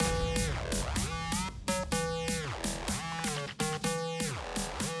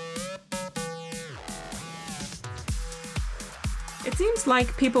It seems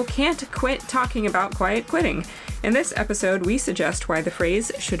like people can't quit talking about quiet quitting. In this episode, we suggest why the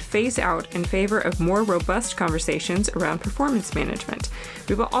phrase should phase out in favor of more robust conversations around performance management.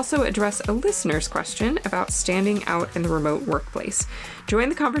 We will also address a listener's question about standing out in the remote workplace. Join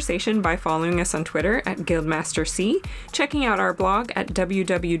the conversation by following us on Twitter at GuildmasterC, checking out our blog at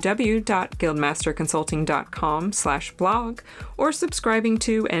www.guildmasterconsulting.com/blog, or subscribing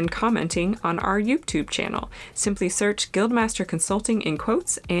to and commenting on our YouTube channel. Simply search Guildmaster Consulting in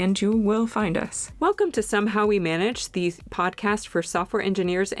quotes and you will find us. Welcome to Somehow We Manage, the podcast for software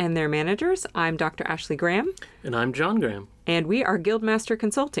engineers and their managers. I'm Dr. Ashley Graham. And I'm John Graham. And we are Guildmaster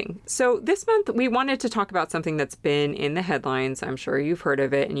Consulting. So this month we wanted to talk about something that's been in the headlines. I'm sure you've heard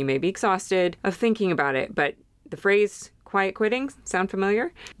of it and you may be exhausted of thinking about it, but the phrase quiet quitting, sound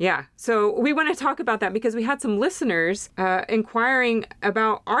familiar? Yeah. So we want to talk about that because we had some listeners inquiring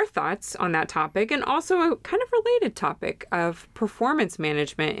about our thoughts on that topic, and also a kind of related topic of performance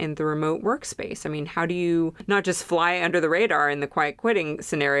management in the remote workspace. I mean, how do you not just fly under the radar in the quiet quitting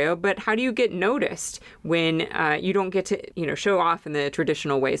scenario, but how do you get noticed when you don't get to, show off in the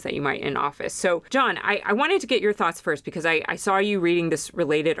traditional ways that you might in office? So John, I wanted to get your thoughts first because I saw you reading this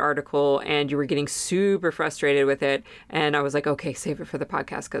related article and you were getting super frustrated with it. And I was like, okay, save it for the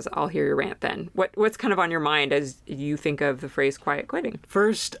podcast because I'll hear your rant then. What's kind of on your mind as you think of the phrase quiet quitting?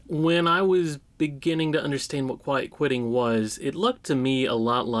 First, when I was beginning to understand what quiet quitting was, it looked to me a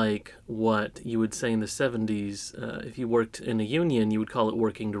lot like what you would say in the 70s. If you worked in a union, you would call it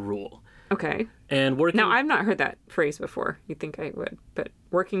working to rule. Okay. And Now, I've not heard that phrase before. You'd think I would, but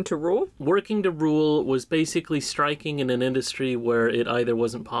working to rule? Working to rule was basically striking in an industry where it either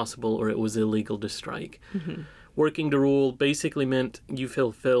wasn't possible or it was illegal to strike. Mm-hmm. Working to rule basically meant you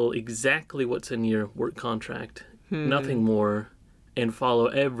fulfill exactly what's in your work contract, nothing more, and follow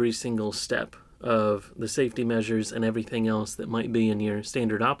every single step of the safety measures and everything else that might be in your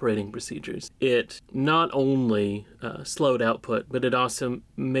standard operating procedures. It not only slowed output, but it also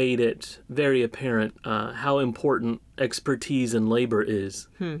made it very apparent how important expertise and labor is.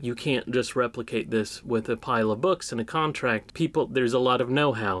 You can't just replicate this with a pile of books and a contract. There's a lot of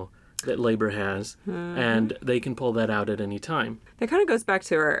know-how that labor has, and they can pull that out at any time. That kind of goes back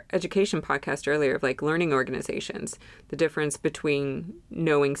to our education podcast earlier of like learning organizations. The difference between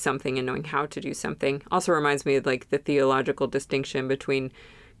knowing something and knowing how to do something also reminds me of like the theological distinction between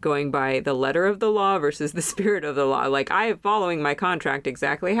going by the letter of the law versus the spirit of the law. Like, I am following my contract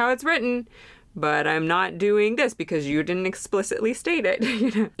exactly how it's written, but I'm not doing this because you didn't explicitly state it.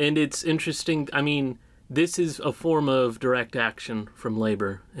 And it's interesting, this is a form of direct action from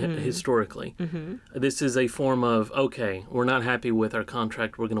labor, historically. Mm-hmm. This is a form of, okay, we're not happy with our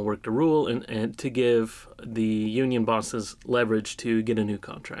contract, we're going to work to rule, and to give the union bosses leverage to get a new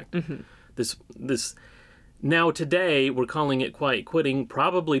contract. Mm-hmm. Now today, we're calling it quiet quitting,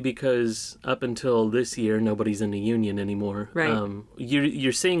 probably because up until this year, nobody's in a union anymore. Right.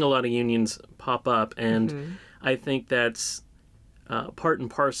 You're seeing a lot of unions pop up, and I think that's part and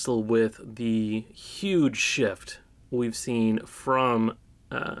parcel with the huge shift we've seen from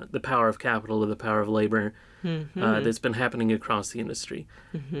the power of capital to the power of labor that's been happening across the industry.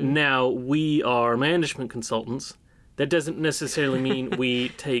 Mm-hmm. Now, we are management consultants. That doesn't necessarily mean we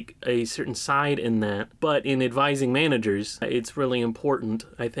take a certain side in that, but in advising managers, it's really important,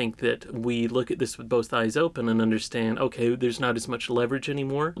 I think, that we look at this with both eyes open and understand, okay, there's not as much leverage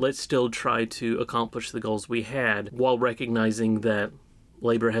anymore. Let's still try to accomplish the goals we had while recognizing that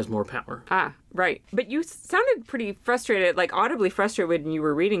labor has more power. Ah, right. But you sounded pretty frustrated, like audibly frustrated when you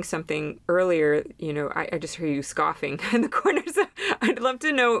were reading something earlier. I just hear you scoffing in the corners. I'd love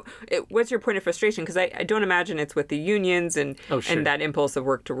to know what's your point of frustration, because I don't imagine it's with the unions and that impulse of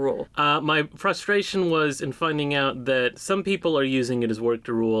work to rule. My frustration was in finding out that some people are using it as work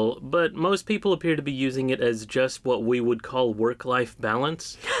to rule, but most people appear to be using it as just what we would call work-life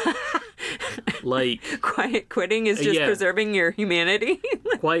balance. Like, quiet quitting is just preserving your humanity.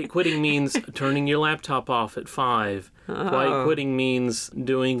 Quiet quitting means turning your laptop off at 5. Oh. Quiet quitting means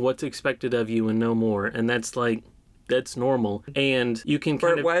doing what's expected of you and no more. And that's normal. And you can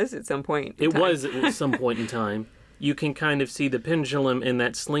it was at some point. It was at some point in time. You can kind of see the pendulum in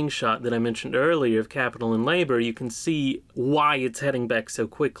that slingshot that I mentioned earlier of capital and labor. You can see why it's heading back so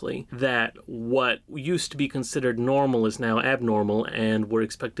quickly, that what used to be considered normal is now abnormal, and we're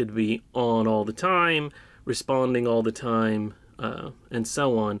expected to be on all the time, responding all the time, and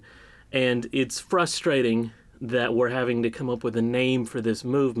so on. And it's frustrating that we're having to come up with a name for this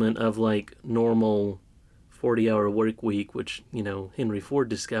movement of like normal 40-hour work week, which, Henry Ford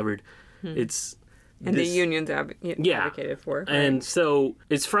discovered. It's And the unions advocated for. Right? And so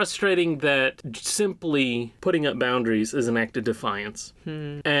it's frustrating that simply putting up boundaries is an act of defiance.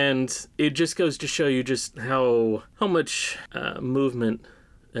 And it just goes to show you just how much movement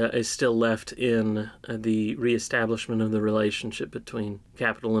is still left in the reestablishment of the relationship between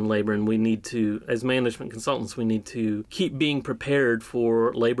capital and labor. And we need to, as management consultants, we need to keep being prepared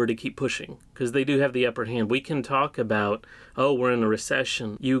for labor to keep pushing, because they do have the upper hand. We can talk about, oh, we're in a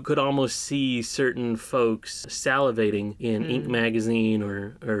recession. You could almost see certain folks salivating in Inc. magazine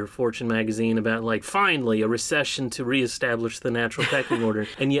or Fortune magazine about, like, finally a recession to reestablish the natural pecking order.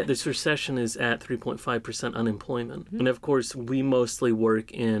 And yet this recession is at 3.5% unemployment. And of course, we mostly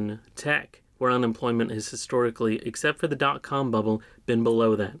work in tech, where unemployment has historically, except for the dot-com bubble, been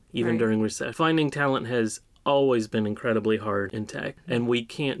below that, even during recession. Finding talent has always been incredibly hard in tech, and we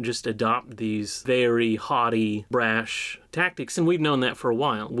can't just adopt these very haughty, brash tactics, and we've known that for a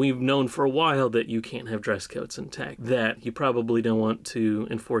while. We've known for a while that you can't have dress codes in tech, that you probably don't want to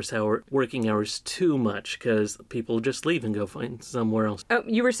enforce working hours too much, because people just leave and go find somewhere else. Oh,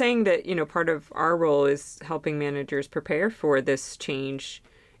 you were saying that, part of our role is helping managers prepare for this change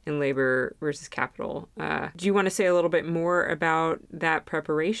in labor versus capital. Do you want to say a little bit more about that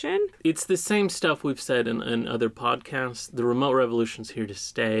preparation? It's the same stuff we've said in other podcasts. The remote revolution's here to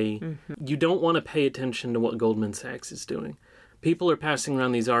stay. You don't want to pay attention to what Goldman Sachs is doing. People are passing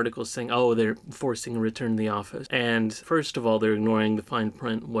around these articles saying, oh, they're forcing a return to the office. And first of all, they're ignoring the fine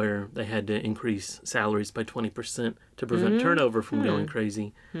print where they had to increase salaries by 20% to prevent turnover from going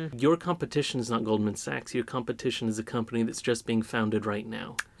crazy. Your competition is not Goldman Sachs. Your competition is a company that's just being founded right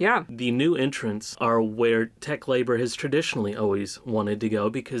now. Yeah. The new entrants are where tech labor has traditionally always wanted to go,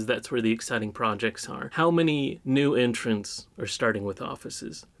 because that's where the exciting projects are. How many new entrants are starting with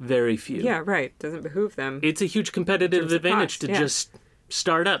offices? Very few. Yeah, right. Doesn't behoove them. It's a huge competitive advantage to just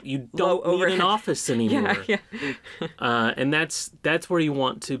start up. You don't need an office anymore. And that's where you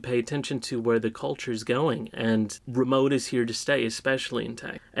want to pay attention to where the culture's going. And remote is here to stay, especially in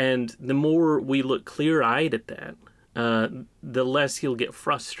tech. And the more we look clear-eyed at that, the less you'll get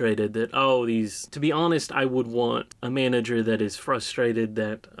frustrated that, to be honest, I would want a manager that is frustrated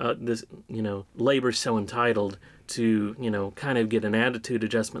that labor's so entitled to, kind of get an attitude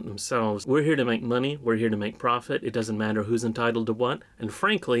adjustment themselves. We're here to make money. We're here to make profit. It doesn't matter who's entitled to what. And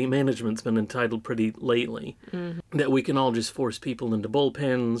frankly, management's been entitled pretty lately. That we can all just force people into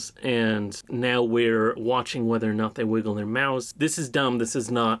bullpens, and now we're watching whether or not they wiggle their mouths. This is dumb. This is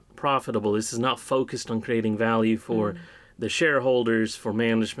not profitable. This is not focused on creating value for the shareholders, for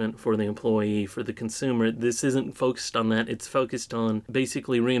management, for the employee, for the consumer. This isn't focused on that. It's focused on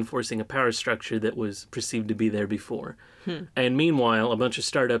basically reinforcing a power structure that was perceived to be there before. And meanwhile, a bunch of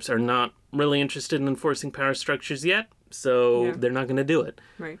startups are not really interested in enforcing power structures yet, so they're not going to do it.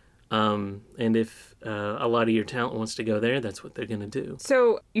 Right. And if a lot of your talent wants to go there, that's what they're going to do.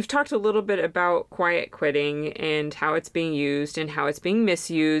 So you've talked a little bit about quiet quitting and how it's being used and how it's being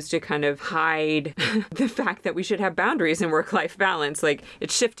misused to kind of hide the fact that we should have boundaries and work-life balance. Like,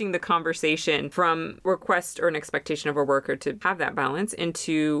 it's shifting the conversation from request or an expectation of a worker to have that balance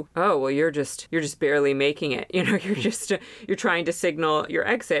into, oh, well, you're just barely making it. You're trying to signal your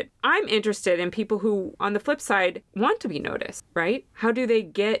exit. I'm interested in people who, on the flip side, want to be noticed, right? How do they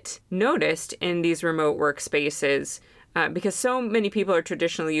get noticed in these remote workspaces? Because so many people are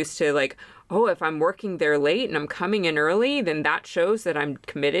traditionally used to, like, oh, if I'm working there late and I'm coming in early, then that shows that I'm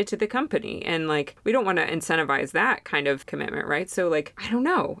committed to the company. And, like, we don't want to incentivize that kind of commitment, right? So, like, I don't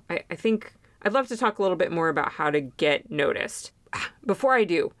know. I think I'd love to talk a little bit more about how to get noticed. Before I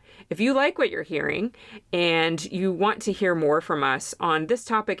do, if you like what you're hearing and you want to hear more from us on this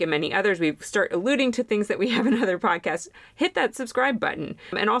topic and many others, we start alluding to things that we have in other podcasts, hit that subscribe button.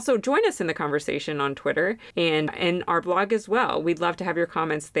 And also join us in the conversation on Twitter and in our blog as well. We'd love to have your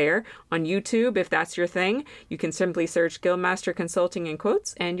comments there. On YouTube, if that's your thing, you can simply search Guildmaster Consulting in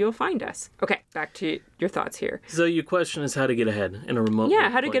quotes and you'll find us. Okay, back to your thoughts here. So your question is how to get ahead in a remote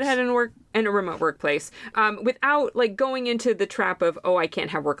workplace. How to get ahead in a remote workplace without, like, going into the trap of, I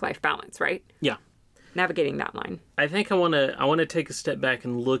can't have work-life balance, right? Yeah. Navigating that line. I think I want to take a step back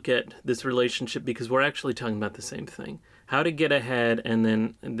and look at this relationship, because we're actually talking about the same thing. How to get ahead, and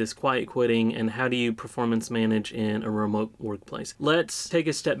then this quiet quitting, and how do you performance manage in a remote workplace. Let's take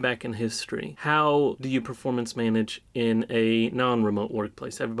a step back in history. How do you performance manage in a non-remote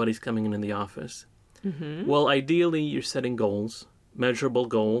workplace? Everybody's coming in the office. Well, ideally, you're setting goals, measurable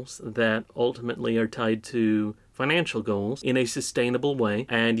goals that ultimately are tied to financial goals in a sustainable way,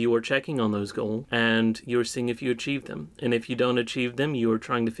 and you are checking on those goals and you're seeing if you achieve them. And if you don't achieve them, you are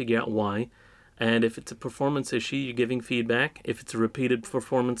trying to figure out why And if it's a performance issue, you're giving feedback. If it's a repeated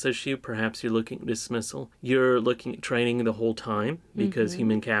performance issue, perhaps you're looking at dismissal. You're looking at training the whole time because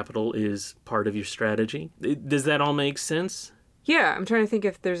human capital is part of your strategy. Does that all make sense? Yeah, I'm trying to think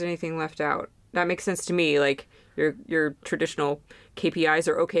if there's anything left out. That makes sense to me. Like your traditional KPIs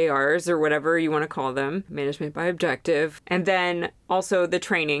or OKRs or whatever you want to call them, management by objective. And then also the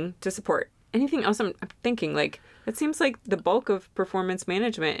training to support. Anything else I'm thinking, like, it seems like the bulk of performance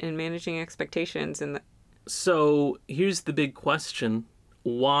management and managing expectations. So here's the big question.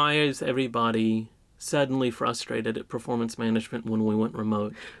 Why is everybody suddenly frustrated at performance management when we went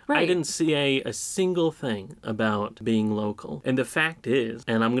remote? Right. I didn't see a single thing about being local. And the fact is,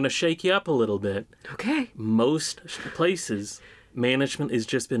 and I'm going to shake you up a little bit. Okay. Most places, management has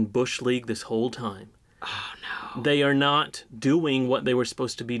just been Bush League this whole time. Oh, no. They are not doing what they were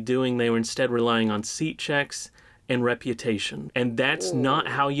supposed to be doing. They were instead relying on seat checks and reputation. And that's not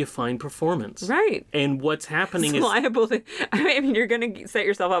how you find performance. Right. And what's happening It's is liable to, I mean, you're going to set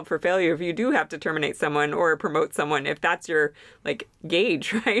yourself up for failure if you do have to terminate someone or promote someone, if that's your, like,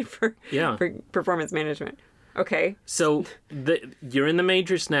 gauge, right, for performance management. Okay. So you're in the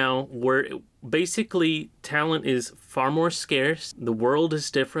majors now where basically talent is far more scarce. The world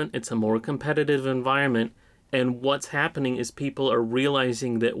is different. It's a more competitive environment. And what's happening is people are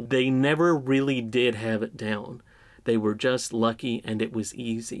realizing that they never really did have it down. They were just lucky and it was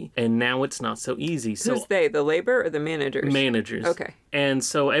easy. And now it's not so easy. So who's they, the labor or the managers? Managers. Okay. And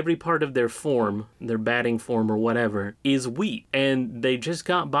so every part of their form, their batting form or whatever, is weak. And they just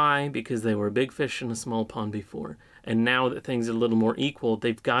got by because they were a big fish in a small pond before. And now that things are a little more equal,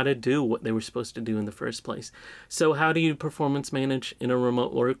 they've got to do what they were supposed to do in the first place. So how do you performance manage in a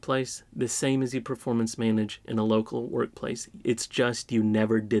remote workplace? The same as you performance manage in a local workplace. It's just you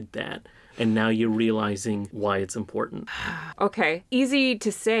never did that. And now you're realizing why it's important. Okay. Easy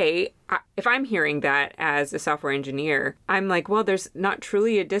to say. If I'm hearing that as a software engineer, I'm like, well, there's not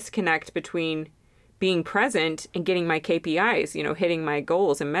truly a disconnect between being present and getting my KPIs, hitting my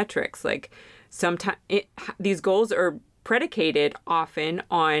goals and metrics. Like sometimes these goals are predicated often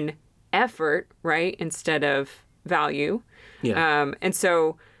on effort, right? Instead of value. Yeah. And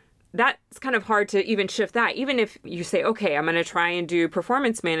so that's kind of hard to even shift that. Even if you say, okay, I'm going to try and do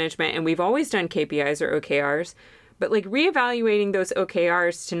performance management, and we've always done KPIs or OKRs, but like reevaluating those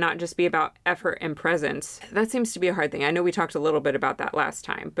OKRs to not just be about effort and presence, that seems to be a hard thing. I know we talked a little bit about that last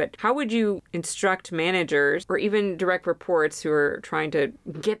time, but how would you instruct managers or even direct reports who are trying to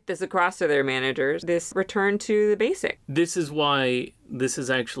get this across to their managers, this return to the basic? This is why this is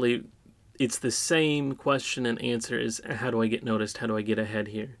actually, it's the same question and answer as how do I get noticed? How do I get ahead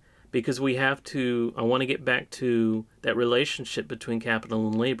here? Because I want to get back to that relationship between capital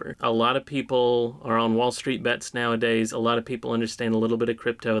and labor. A lot of people are on Wall Street bets nowadays. A lot of people understand a little bit of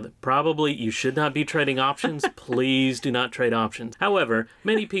crypto. That probably you should not be trading options. Please do not trade options. However,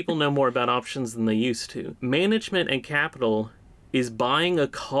 many people know more about options than they used to. Management and capital is buying a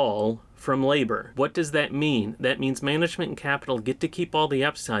call from labor. What does that mean? That means management and capital get to keep all the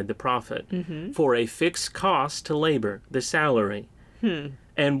upside, the profit, for a fixed cost to labor, the salary.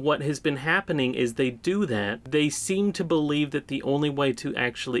 And what has been happening is they do that. They seem to believe that the only way to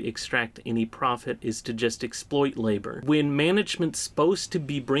actually extract any profit is to just exploit labor. When management's supposed to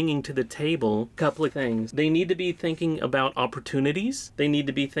be bringing to the table a couple of things. They need to be thinking about opportunities. They need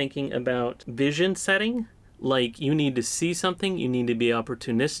to be thinking about vision setting. Like you need to see something. You need to be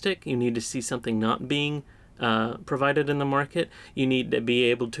opportunistic. You need to see something not being provided in the market. You need to be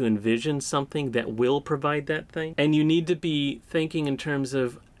able to envision something that will provide that thing. And you need to be thinking in terms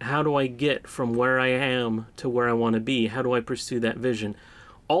of how do I get from where I am to where I want to be? How do I pursue that vision?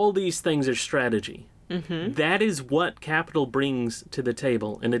 All these things are strategy. That is what capital brings to the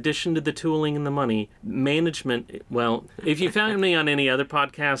table. In addition to the tooling and the money, management, well, if you found me on any other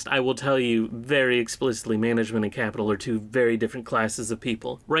podcast, I will tell you very explicitly management and capital are two very different classes of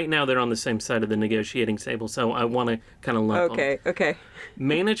people. Right now, they're on the same side of the negotiating table, so I want to kind of lump them. Okay.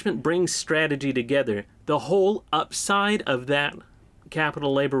 Management brings strategy together. The whole upside of that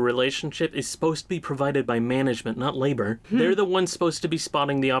capital-labor relationship is supposed to be provided by management, not labor. They're the ones supposed to be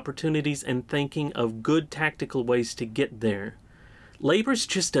spotting the opportunities and thinking of good tactical ways to get there. Labor's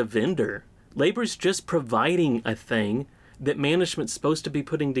just a vendor. Labor's just providing a thing that management's supposed to be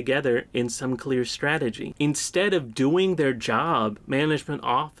putting together in some clear strategy. Instead of doing their job, management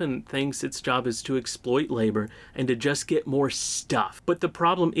often thinks its job is to exploit labor and to just get more stuff. But the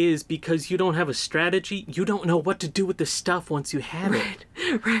problem is because you don't have a strategy, you don't know what to do with the stuff once you have it.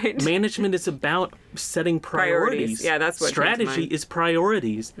 Right. Management is about setting priorities. Yeah, that's what strategy is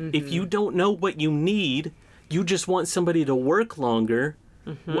priorities. If you don't know what you need, you just want somebody to work longer,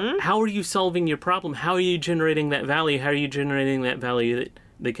 How are you solving your problem? How are you generating that value? How are you generating that value that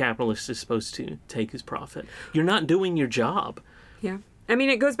the capitalist is supposed to take as profit? You're not doing your job. Yeah. I mean,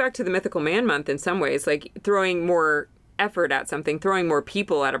 it goes back to the Mythical Man Month in some ways, like throwing more effort at something, throwing more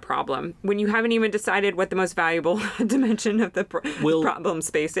people at a problem when you haven't even decided what the most valuable dimension of the problem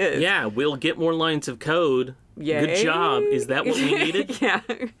space is. Yeah, we'll get more lines of code. Yay. Good job. Is that what we needed? Yeah.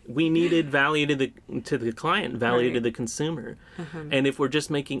 We needed value to the client, value to the consumer. And if we're just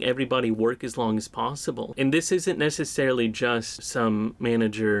making everybody work as long as possible, and this isn't necessarily just some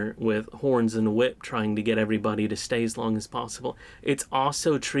manager with horns and a whip trying to get everybody to stay as long as possible. It's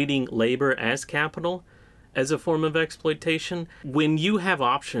also treating labor as capital, as a form of exploitation. When you have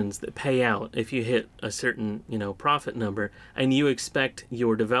options that pay out if you hit a certain, profit number, and you expect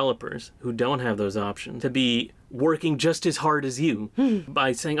your developers who don't have those options to be working just as hard as you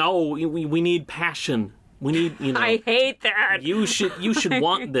by saying, "Oh, we need passion. We need, I hate that. You should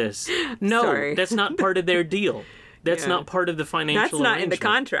want this." No, Sorry. That's not part of their deal. That's not part of the financial That's not in the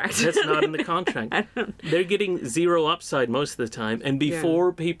contract. That's not in the contract. They're getting zero upside most of the time. And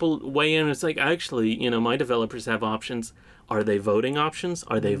before people weigh in, it's like, actually, my developers have options. Are they voting options?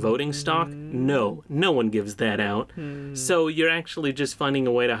 Are they voting stock? No. No one gives that out. So you're actually just finding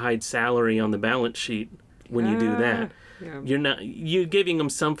a way to hide salary on the balance sheet when you do that. Yeah. You're giving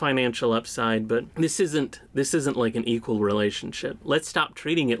them some financial upside, but this isn't like an equal relationship. Let's stop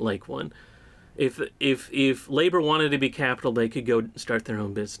treating it like one. If labor wanted to be capital, they could go start their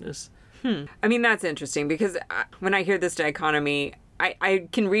own business. I mean, that's interesting because when I hear this dichotomy, I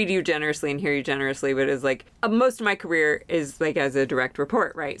can read you generously and hear you generously, but it's like most of my career is like as a direct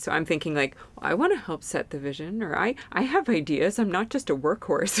report, right? So I'm thinking like, well, I want to help set the vision, or I have ideas. I'm not just a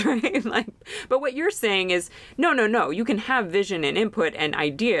workhorse, right? But what you're saying is, no. You can have vision and input and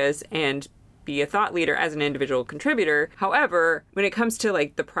ideas and be a thought leader as an individual contributor. However, when it comes to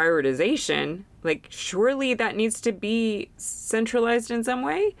like the prioritization, like surely that needs to be centralized in some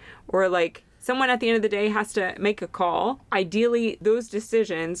way, or like someone at the end of the day has to make a call. Ideally, those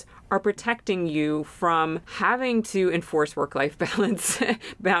decisions are protecting you from having to enforce work-life balance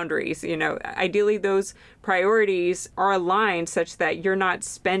boundaries. Ideally, those priorities are aligned such that you're not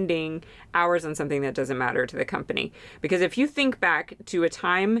spending hours on something that doesn't matter to the company. Because if you think back to a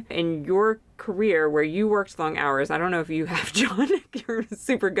time in your career where you worked long hours, I don't know if you have, John, you're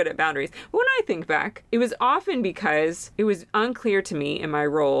super good at boundaries. But when I think back, it was often because it was unclear to me in my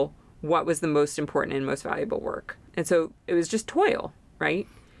role what was the most important and most valuable work. And so it was just toil, right?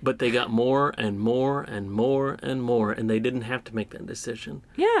 But they got more and more and more and more, and they didn't have to make that decision.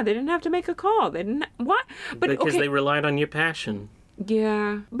 Yeah, they didn't have to make a call. They didn't, what? But because they relied on your passion.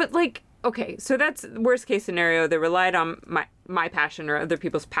 Yeah, but like, okay, so that's worst case scenario. They relied on my passion or other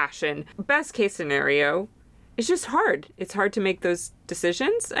people's passion. Best case scenario, it's just hard. It's hard to make those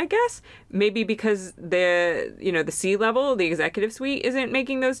decisions, I guess. Maybe because the C-level, the executive suite, isn't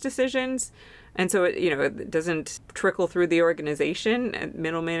making those decisions. And so, it doesn't trickle through the organization and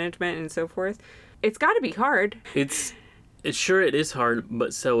middle management and so forth. It's got to be hard. It's sure it is hard,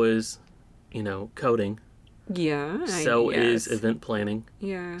 but so is, coding. Yeah. So is event planning.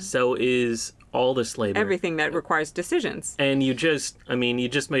 Yeah. So is all this labor. Everything that requires decisions. And you just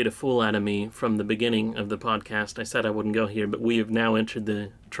made a fool out of me from the beginning of the podcast. I said I wouldn't go here, but we have now entered the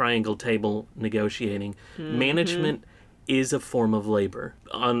triangle table negotiating. Management is a form of labor.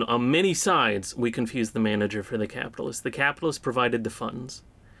 On many sides, we confuse the manager for the capitalist. The capitalist provided the funds.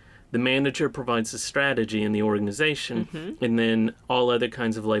 The manager provides the strategy in the organization, and then all other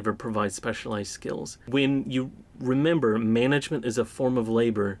kinds of labor provide specialized skills. When you remember management is a form of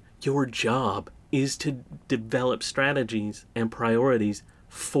labor, your job is to develop strategies and priorities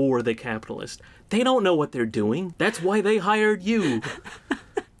for the capitalist. They don't know what they're doing. That's why they hired you.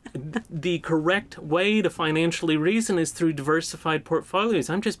 The correct way to financially reason is through diversified portfolios.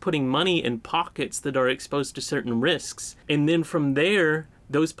 I'm just putting money in pockets that are exposed to certain risks. And then from there,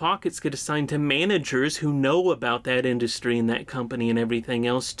 those pockets get assigned to managers who know about that industry and that company and everything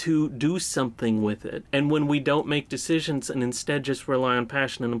else to do something with it. And when we don't make decisions and instead just rely on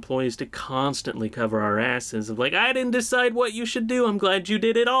passionate employees to constantly cover our asses of like, I didn't decide what you should do, I'm glad you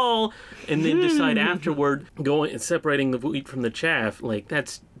did it all, and then decide afterward, going and separating the wheat from the chaff, like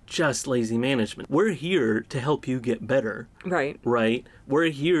that's just lazy management. We're here to help you get better. Right. We're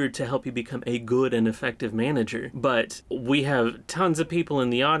here to help you become a good and effective manager. But we have tons of people in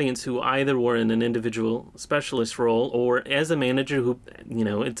the audience who either were in an individual specialist role or as a manager who,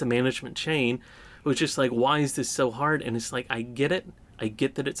 it's a management chain, who's just like, why is this so hard? And it's like, I get it. I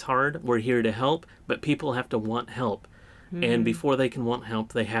get that it's hard. We're here to help, but people have to want help. And before they can want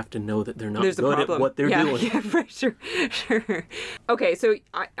help, they have to know that they're not There's a good at problem. what they're doing. Yeah, for sure. Okay, so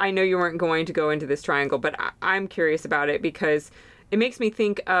I know you weren't going to go into this triangle, but I'm curious about it because it makes me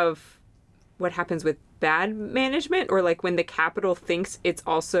think of what happens with bad management, or like when the capital thinks it's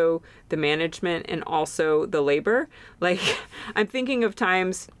also the management and also the labor. Like, I'm thinking of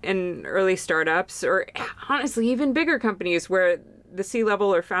times in early startups, or honestly even bigger companies, where the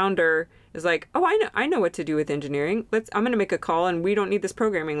C-level or founder is like, oh, I know what to do with engineering. I'm going to make a call and we don't need this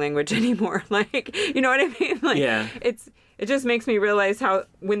programming language anymore. Like, you know what I mean? Like, Yeah. It just makes me realize how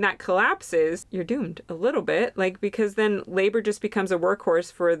when that collapses, you're doomed a little bit. Like, because then labor just becomes a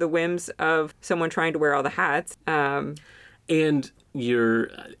workhorse for the whims of someone trying to wear all the hats. And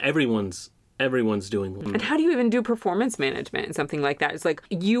everyone's doing one. And how do you even do performance management and something like that? It's like,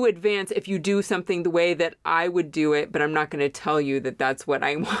 you advance if you do something the way that I would do it, but I'm not going to tell you that that's what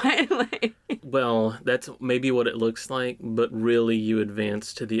I want. Like, Well, that's maybe what it looks like, but really you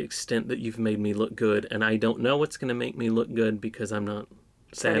advance to the extent that you've made me look good, and I don't know what's going to make me look good because I'm not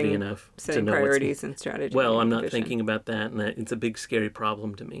savvy enough to setting know priorities and strategy. Well, I'm not vision. thinking about that, and it's a big scary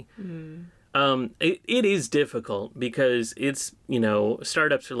problem to me. It is difficult because it's,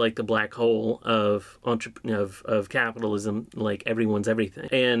 startups are like the black hole of capitalism, like everyone's everything.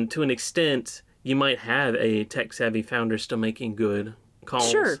 And to an extent, you might have a tech-savvy founder still making good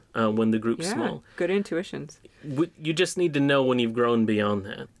calls. Sure. When the group's small. Good intuitions. You just need to know when you've grown beyond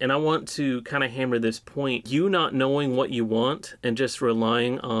that. And I want to kind of hammer this point. You not knowing what you want and just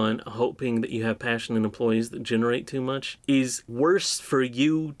relying on hoping that you have passionate employees that generate too much is worse for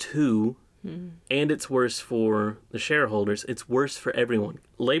you too. And it's worse for the shareholders. It's worse for everyone.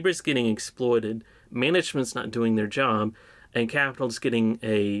 Labor's getting exploited, management's not doing their job, and capital's getting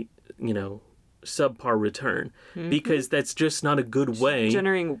a, subpar return. Because that's just not a good way.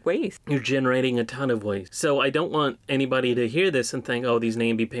 Generating waste. You're generating a ton of waste. So I don't want anybody to hear this and think, oh, these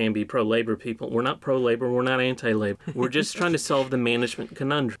namby-pamby pro-labor people. We're not pro-labor. We're not anti-labor. We're just trying to solve the management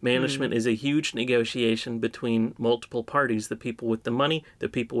conundrum. Management is a huge negotiation between multiple parties, the people with the money, the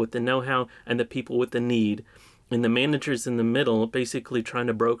people with the know-how, and the people with the need. And the manager's in the middle, basically trying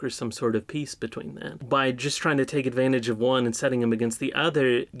to broker some sort of peace between that. By just trying to take advantage of one and setting them against the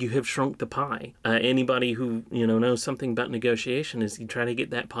other, you have shrunk the pie. Anybody who knows something about negotiation is you try to get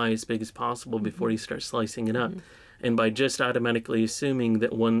that pie as big as possible before you start slicing it up. And by just automatically assuming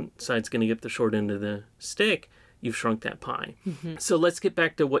that one side's going to get the short end of the stick, you've shrunk that pie. So let's get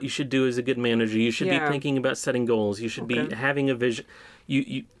back to what you should do as a good manager. You should be thinking about setting goals. You should be having a vision.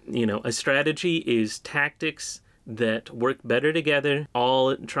 A strategy is tactics that work better together,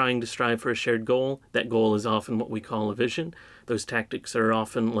 all trying to strive for a shared goal. That goal is often what we call a vision. Those tactics are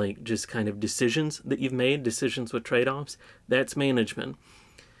often like just kind of decisions that you've made, decisions with trade-offs. That's management.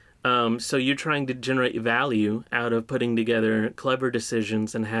 So you're trying to generate value out of putting together clever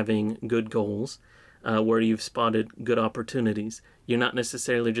decisions and having good goals. Where you've spotted good opportunities. You're not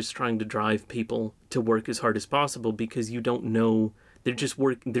necessarily just trying to drive people to work as hard as possible because you don't know. They're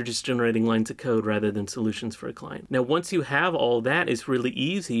just generating lines of code rather than solutions for a client. Now, once you have all that, it's really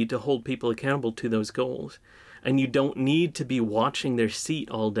easy to hold people accountable to those goals. And you don't need to be watching their seat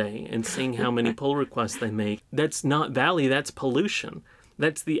all day and seeing how many pull requests they make. That's not value, that's pollution.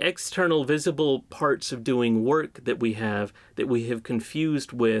 That's the external visible parts of doing work that we have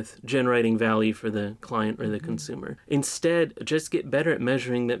confused with generating value for the client or the consumer. Instead, just get better at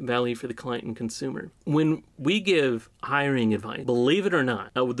measuring that value for the client and consumer. When we give hiring advice, believe it or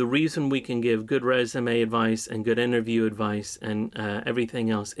not, the reason we can give good resume advice and good interview advice and everything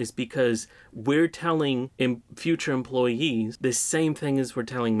else is because we're telling future employees the same thing as we're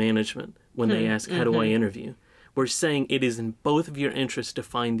telling management when they ask, how do I interview? We're saying it is in both of your interests to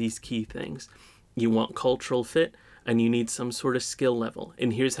find these key things. You want cultural fit, and you need some sort of skill level.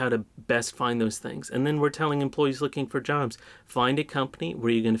 And here's how to best find those things. And then we're telling employees looking for jobs, find a company where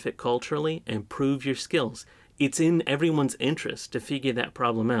you're going to fit culturally and prove your skills. It's in everyone's interest to figure that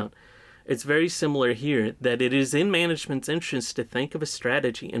problem out. It's very similar here that it is in management's interest to think of a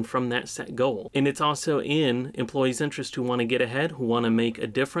strategy and from that set goal. And it's also in employees' interest who want to get ahead, who want to make a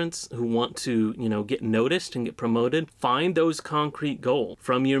difference, who want to, get noticed and get promoted. Find those concrete goals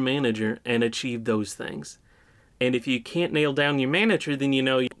from your manager and achieve those things. And if you can't nail down your manager, then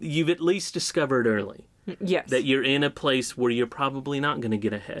you've at least discovered early. Yes. That you're in a place where you're probably not going to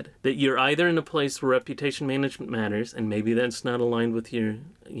get ahead. That you're either in a place where reputation management matters, and maybe that's not aligned with your,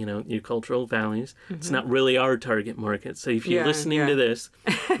 your cultural values. It's not really our target market. So if you're listening to this,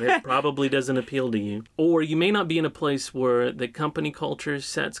 it probably doesn't appeal to you. Or you may not be in a place where the company culture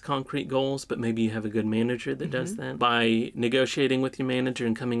sets concrete goals, but maybe you have a good manager that does that. By negotiating with your manager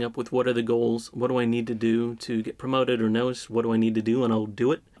and coming up with what are the goals, what do I need to do to get promoted or noticed, what do I need to do, and I'll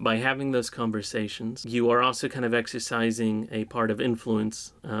do it. By having those conversations, you are also kind of exercising a part of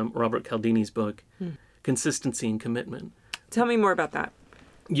influence, Robert Cialdini's book, Consistency and Commitment. Tell me more about that.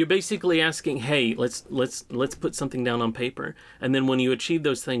 You're basically asking, hey, let's put something down on paper, and then when you achieve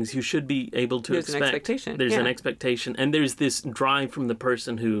those things, you should be able to expect. There's an expectation. There's an expectation, and there's this drive from the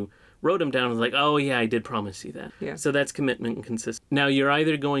person who wrote them down and was like, oh yeah, I did promise you that. Yeah. So that's commitment and consistency. Now you're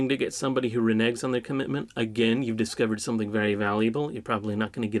either going to get somebody who reneges on their commitment. Again, you've discovered something very valuable. You're probably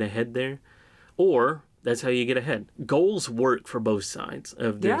not going to get ahead there, or that's how you get ahead. Goals work for both sides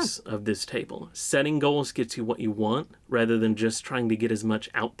of this table. Setting goals gets you what you want rather than just trying to get as much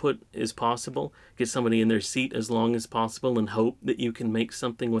output as possible. Get somebody in their seat as long as possible and hope that you can make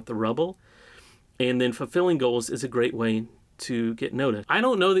something with the rubble. And then fulfilling goals is a great way to get noticed. I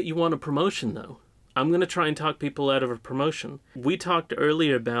don't know that you want a promotion though. I'm going to try and talk people out of a promotion. We talked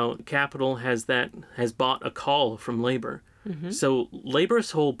earlier about capital has bought a call from labor. So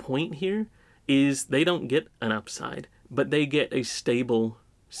labor's whole point here is they don't get an upside, but they get a stable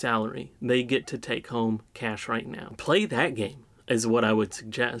salary. They get to take home cash right now. Play that game is what I would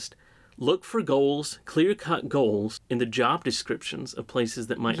suggest. Look for goals, clear-cut goals in the job descriptions of places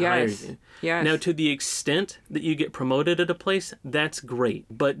that might hire you. Yes. Now, to the extent that you get promoted at a place, that's great.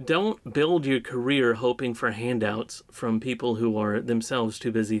 But don't build your career hoping for handouts from people who are themselves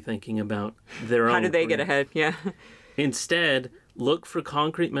too busy thinking about their own How do they career. get ahead? Yeah. Instead, look for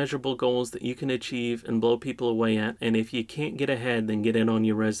concrete measurable goals that you can achieve and blow people away at. And if you can't get ahead, then get it on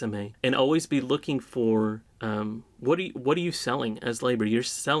your resume. And always be looking for what are you selling as labor? You're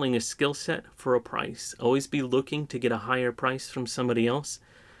selling a skill set for a price. Always be looking to get a higher price from somebody else,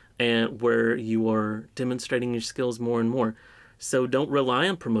 and where you are demonstrating your skills more and more. So don't rely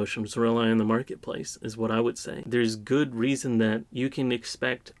on promotions, rely on the marketplace is what I would say. There's good reason that you can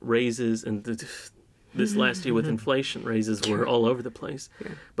expect raises, and this last year with inflation, raises were all over the place.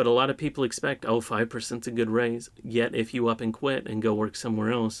 Yeah. But a lot of people expect, 5% is a good raise. Yet if you up and quit and go work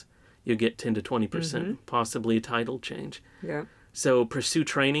somewhere else, you'll get 10 to 20%, possibly a title change. Yeah. So pursue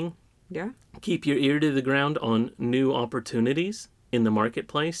training. Yeah. Keep your ear to the ground on new opportunities in the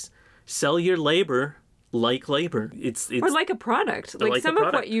marketplace. Sell your labor like labor. It's or like a product. Like some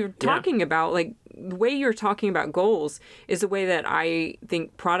of what you're talking about, like the way you're talking about goals is the way that I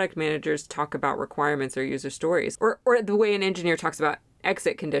think product managers talk about requirements or user stories. Or the way an engineer talks about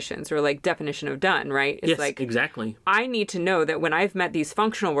exit conditions or like definition of done, right? It's yes, exactly. I need to know that when I've met these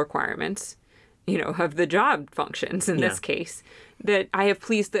functional requirements, of the job functions in this case, that I have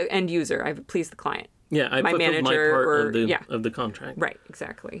pleased the end user, I've pleased the client. Yeah, I my fulfilled manager my part of the contract. Right,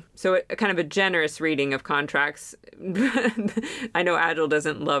 exactly. So kind of a generous reading of contracts. I know Agile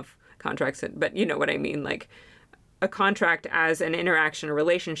doesn't love contracts, but you know what I mean. Like a contract as an interaction, a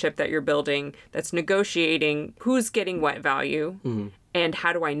relationship that you're building that's negotiating who's getting what value and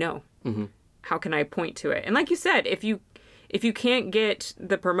how do I know? How can I point to it? And like you said, if you can't get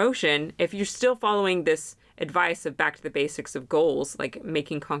the promotion, if you're still following this advice of back to the basics of goals, like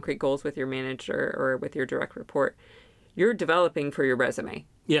making concrete goals with your manager or with your direct report, you're developing for your resume.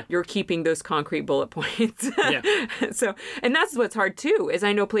 Yeah. You're keeping those concrete bullet points. Yeah. So, and that's what's hard too, is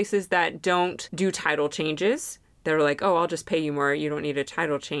I know places that don't do title changes. They're like, I'll just pay you more. You don't need a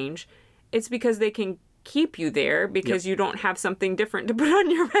title change. It's because they can keep you there because you don't have something different to put on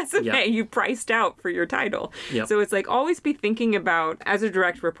your resume. You priced out for your title. So it's like always be thinking about, as a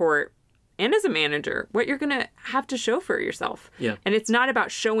direct report, and as a manager, what you're going to have to show for yourself. Yeah. And it's not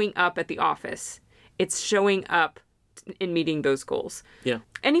about showing up at the office. It's showing up in meeting those goals. Yeah.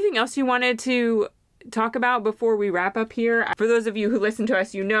 Anything else you wanted to talk about before we wrap up here? For those of you who listen to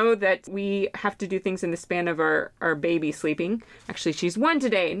us, you know that we have to do things in the span of our baby sleeping. Actually, she's 1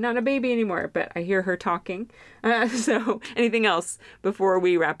 today, not a baby anymore, but I hear her talking. So anything else before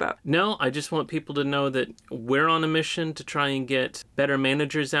we wrap up? No, I just want people to know that we're on a mission to try and get better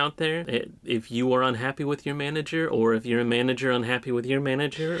managers out there. If you are unhappy with your manager, or if you're a manager unhappy with your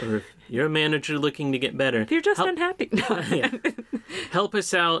manager, or if you're a manager looking to get better. If you're just unhappy. Help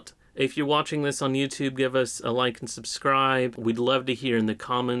us out. If you're watching this on YouTube, give us a like and subscribe. We'd love to hear in the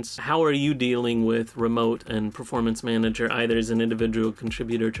comments, how are you dealing with remote and performance manager, either as an individual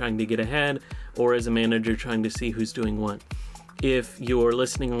contributor trying to get ahead or as a manager trying to see who's doing what. If you're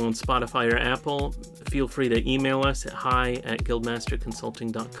listening on Spotify or Apple, feel free to email us at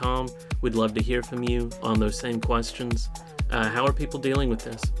hi@guildmasterconsulting.com. We'd love to hear from you on those same questions. How are people dealing with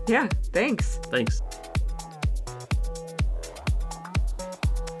this? Yeah, thanks. Thanks.